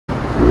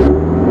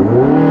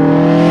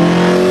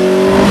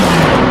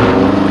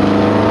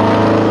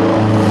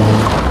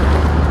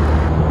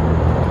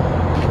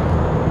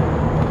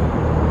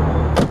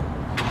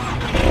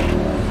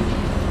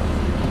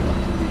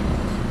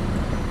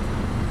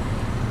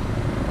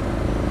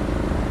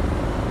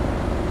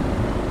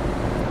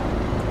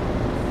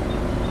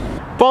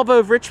Volvo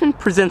of Richmond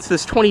presents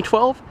this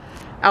 2012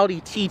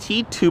 Audi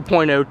TT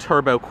 2.0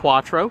 Turbo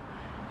Quattro.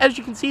 As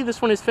you can see,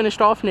 this one is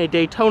finished off in a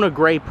Daytona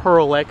gray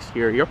pearl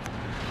exterior.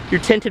 Your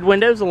tinted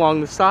windows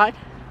along the side.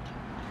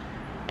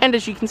 And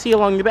as you can see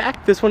along the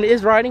back, this one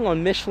is riding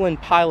on Michelin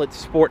Pilot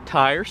Sport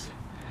tires.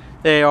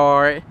 They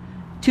are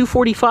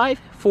 245/40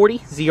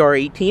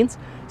 ZR18s,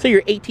 so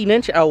your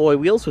 18-inch alloy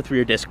wheels with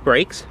rear disc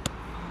brakes.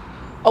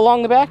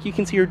 Along the back, you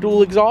can see your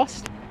dual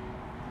exhaust.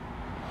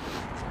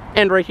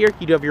 And right here,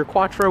 you do have your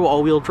Quattro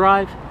all-wheel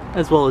drive,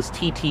 as well as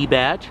TT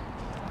badge.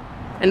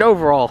 And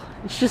overall,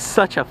 it's just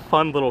such a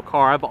fun little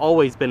car. I've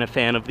always been a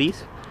fan of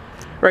these.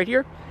 Right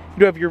here, you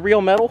do have your real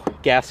metal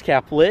gas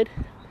cap lid,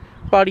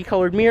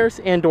 body-colored mirrors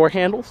and door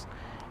handles.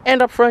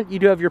 And up front, you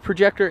do have your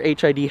projector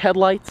HID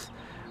headlights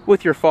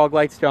with your fog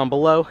lights down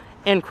below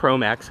and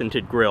chrome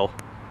accented grille.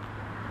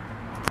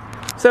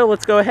 So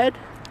let's go ahead,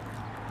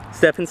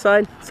 step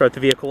inside, start the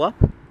vehicle up.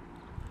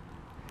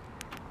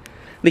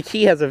 The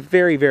key has a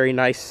very, very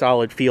nice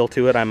solid feel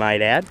to it, I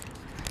might add.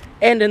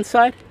 And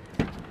inside,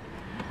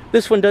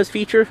 this one does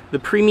feature the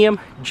premium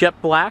jet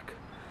black,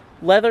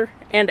 leather,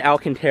 and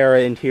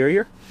Alcantara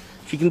interior.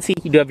 As you can see,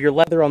 you do have your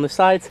leather on the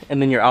sides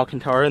and then your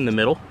Alcantara in the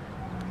middle.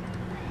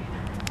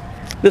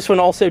 This one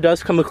also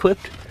does come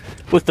equipped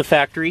with the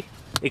factory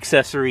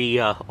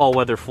accessory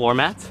all-weather floor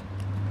mats.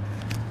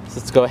 So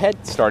let's go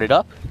ahead, start it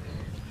up.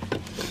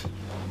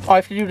 All I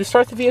have to do to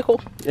start the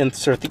vehicle,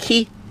 insert the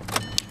key.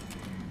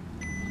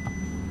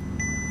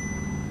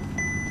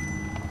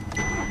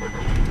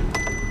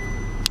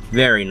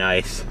 Very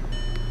nice.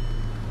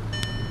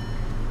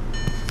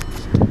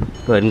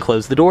 Go ahead and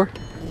close the door.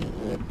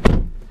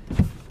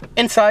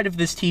 Inside of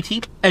this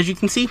TT, as you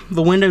can see,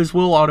 the windows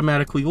will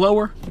automatically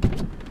lower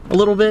a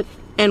little bit,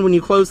 and when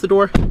you close the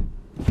door,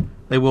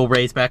 they will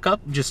raise back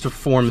up just to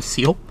form a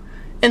seal.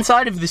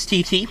 Inside of this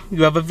TT,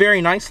 you have a very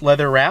nice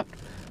leather-wrapped,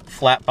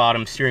 flat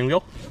bottom steering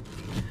wheel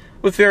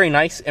with very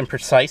nice and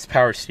precise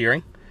power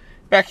steering.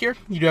 Back here,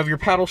 you do have your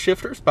paddle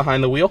shifters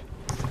behind the wheel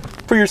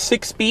for your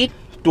 6-speed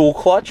dual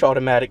clutch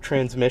automatic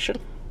transmission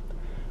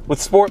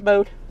with sport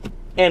mode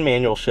and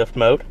manual shift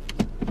mode.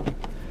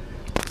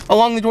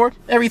 Along the door,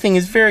 everything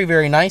is very,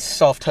 very nice,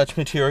 soft touch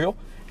material.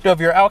 You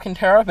have your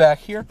Alcantara back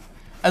here,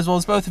 as well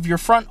as both of your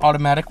front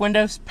automatic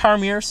windows, power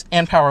mirrors,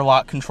 and power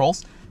lock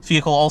controls. This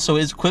vehicle also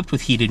is equipped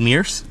with heated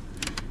mirrors.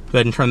 Go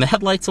ahead and turn the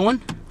headlights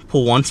on,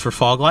 pull once for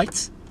fog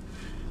lights.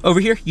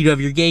 Over here, you do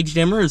have your gauge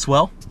dimmer as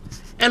well.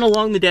 And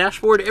along the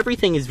dashboard,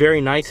 everything is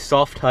very nice,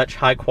 soft touch,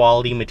 high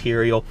quality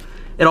material.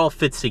 It all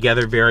fits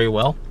together very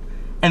well.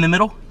 In the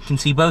middle, you can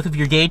see both of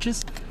your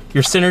gauges,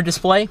 your center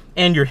display,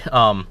 and your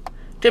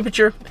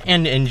temperature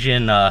and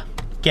engine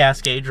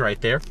gas gauge right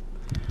there.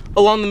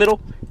 Along the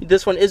middle,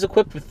 this one is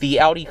equipped with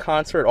the Audi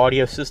Concert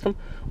audio system,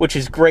 which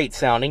is great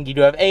sounding. You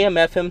do have AM,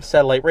 FM,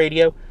 satellite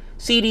radio,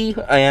 CD,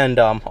 and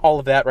all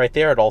of that right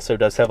there. It also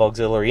does have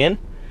auxiliary in.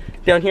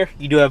 Down here,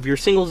 you do have your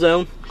single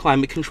zone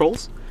climate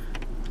controls,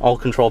 all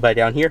controlled by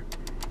down here.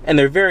 And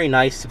they're very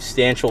nice,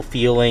 substantial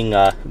feeling,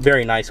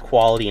 very nice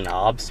quality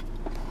knobs.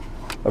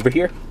 Over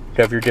here,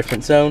 you have your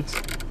different zones.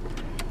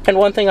 And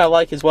one thing I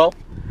like as well,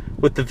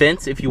 with the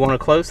vents, if you want to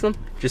close them,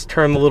 just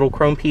turn the little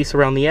chrome piece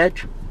around the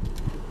edge.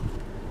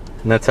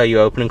 And that's how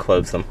you open and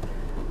close them.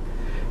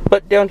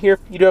 But down here,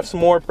 you do have some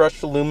more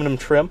brushed aluminum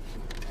trim.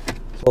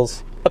 As well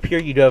as up here,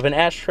 you do have an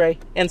ashtray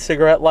and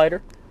cigarette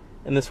lighter.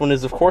 And this one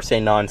is, of course, a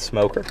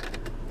non-smoker.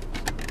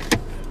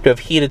 You have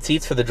heated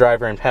seats for the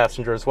driver and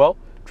passenger as well.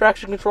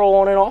 Traction control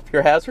on and off,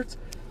 your hazards.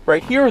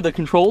 Right here are the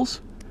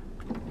controls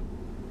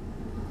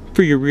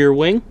for your rear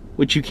wing,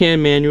 which you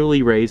can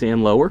manually raise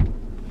and lower.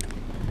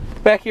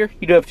 Back here,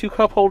 you do have two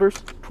cup holders,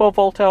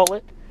 12-volt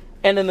outlet,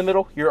 and in the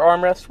middle, your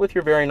armrest with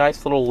your very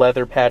nice little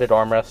leather padded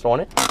armrest on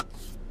it.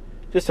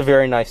 Just a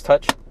very nice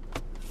touch.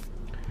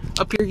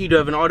 Up here, you do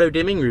have an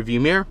auto-dimming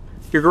review mirror,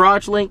 your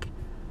garage link,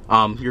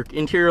 your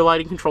interior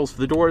lighting controls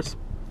for the doors,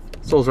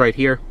 as well as right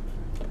here.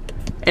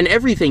 And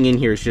everything in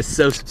here is just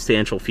so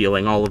substantial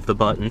feeling, all of the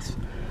buttons.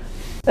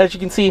 As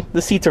you can see,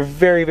 the seats are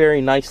very, very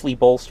nicely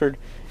bolstered,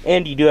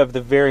 and you do have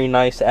the very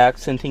nice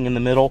accenting in the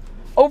middle.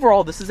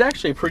 Overall, this is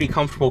actually a pretty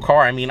comfortable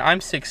car. I mean,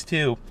 I'm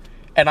 6'2",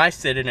 and I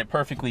sit in it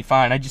perfectly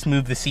fine. I just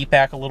move the seat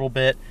back a little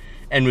bit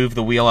and move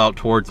the wheel out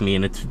towards me,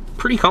 and it's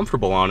pretty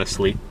comfortable,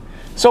 honestly.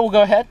 So we'll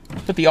go ahead,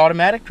 put the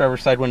automatic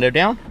driver's side window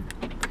down,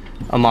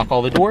 unlock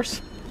all the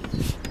doors,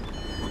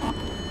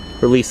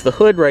 release the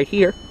hood right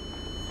here.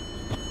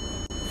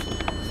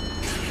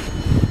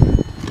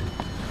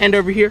 And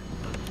over here,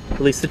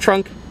 release the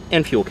trunk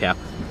and fuel cap.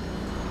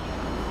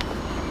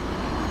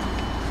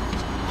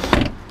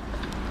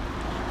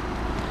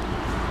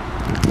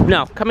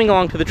 Now, coming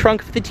along to the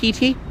trunk of the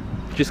TT,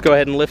 just go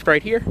ahead and lift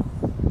right here.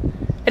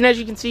 And as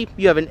you can see,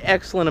 you have an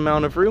excellent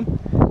amount of room.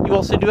 You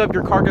also do have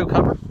your cargo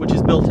cover, which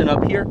is built in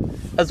up here,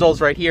 as well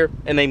as right here,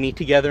 and they meet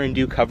together and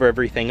do cover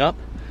everything up.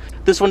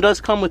 This one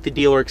does come with the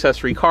dealer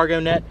accessory cargo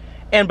net,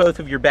 and both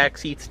of your back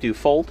seats do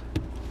fold.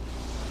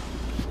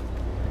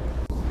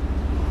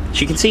 As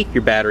you can see,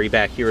 your battery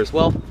back here as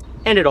well,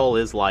 and it all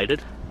is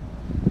lighted.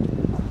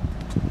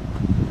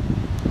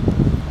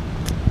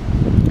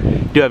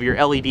 You do have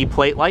your LED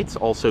plate lights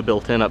also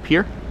built in up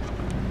here.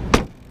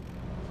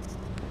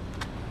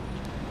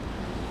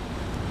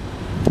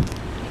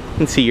 You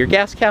can see your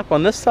gas cap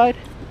on this side.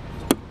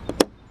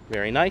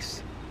 Very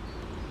nice.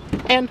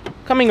 And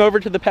coming over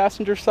to the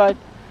passenger side,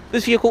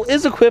 this vehicle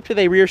is equipped with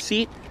a rear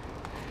seat.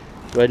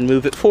 Go ahead and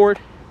move it forward.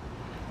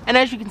 And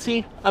as you can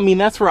see, I mean,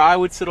 that's where I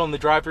would sit on the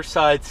driver's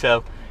side,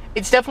 so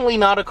it's definitely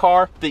not a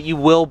car that you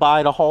will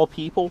buy to haul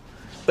people,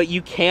 but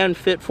you can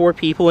fit 4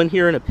 people in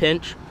here in a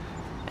pinch.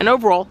 And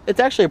overall,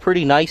 it's actually a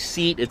pretty nice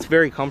seat. It's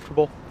very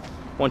comfortable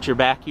once you're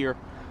back here.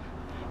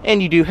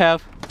 And you do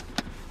have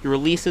your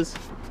releases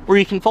where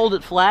you can fold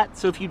it flat,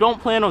 so if you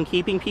don't plan on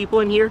keeping people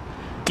in here,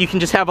 you can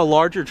just have a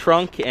larger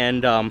trunk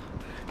and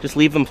just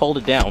leave them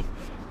folded down.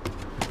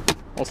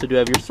 Also do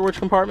have your storage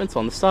compartments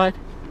on the side.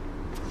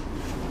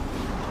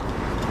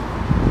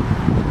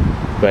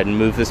 Go ahead and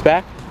move this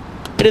back.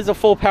 It is a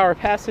full power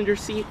passenger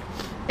seat,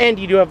 and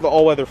you do have the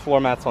all-weather floor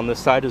mats on this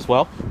side as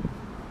well.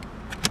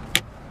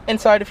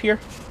 Inside of here,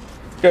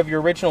 you have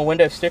your original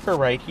window sticker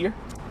right here.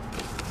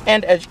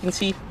 And as you can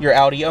see, your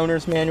Audi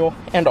owner's manual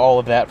and all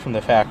of that from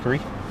the factory.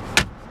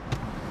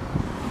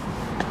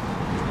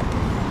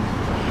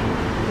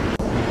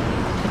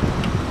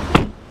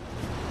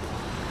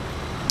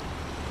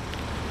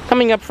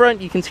 Coming up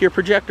front, you can see your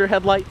projector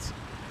headlights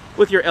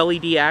with your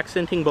LED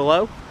accenting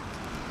below.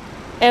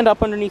 And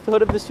up underneath the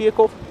hood of this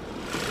vehicle,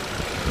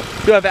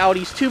 you have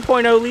Audi's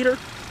 2.0 liter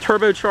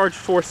turbocharged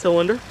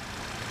 4-cylinder,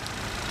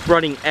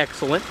 running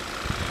excellent.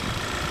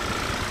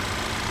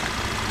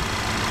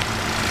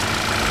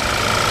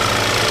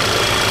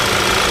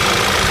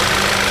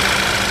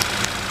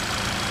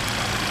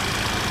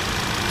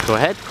 Go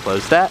ahead,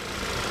 close that.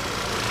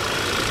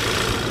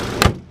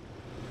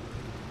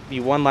 Give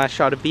you one last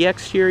shot of the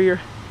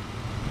exterior,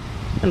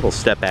 and we'll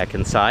step back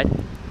inside.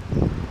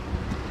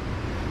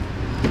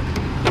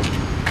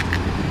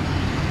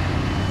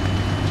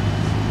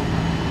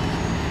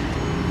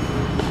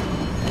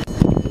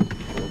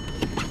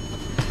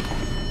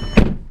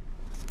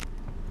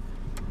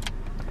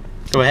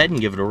 Go ahead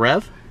and give it a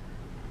rev.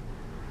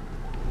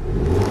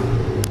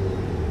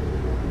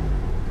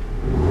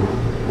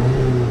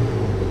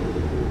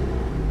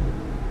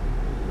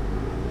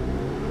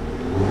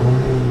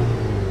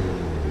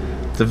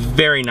 It's a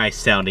very nice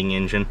sounding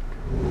engine.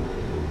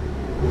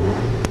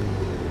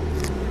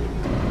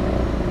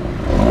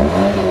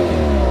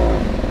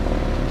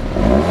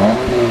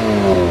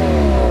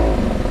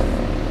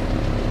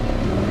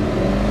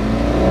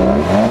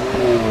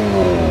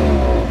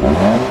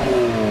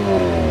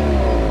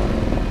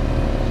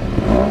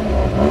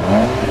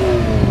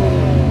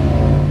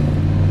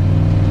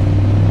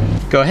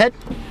 Go ahead,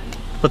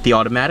 put the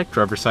automatic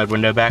driver's side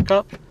window back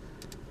up,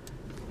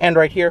 and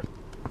right here,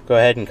 go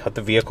ahead and cut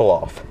the vehicle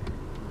off.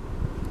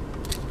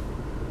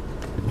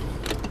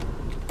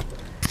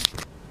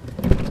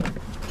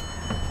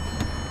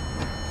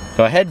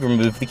 Go ahead,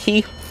 remove the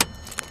key,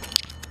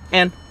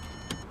 and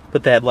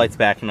put the headlights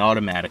back in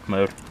automatic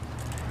mode.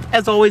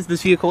 As always,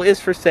 this vehicle is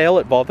for sale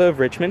at Volvo of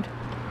Richmond,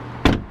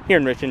 here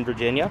in Richmond,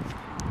 Virginia.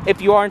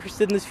 If you are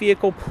interested in this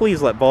vehicle,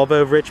 please let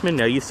Volvo of Richmond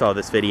know you saw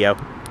this video.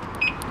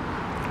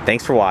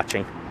 Thanks for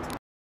watching.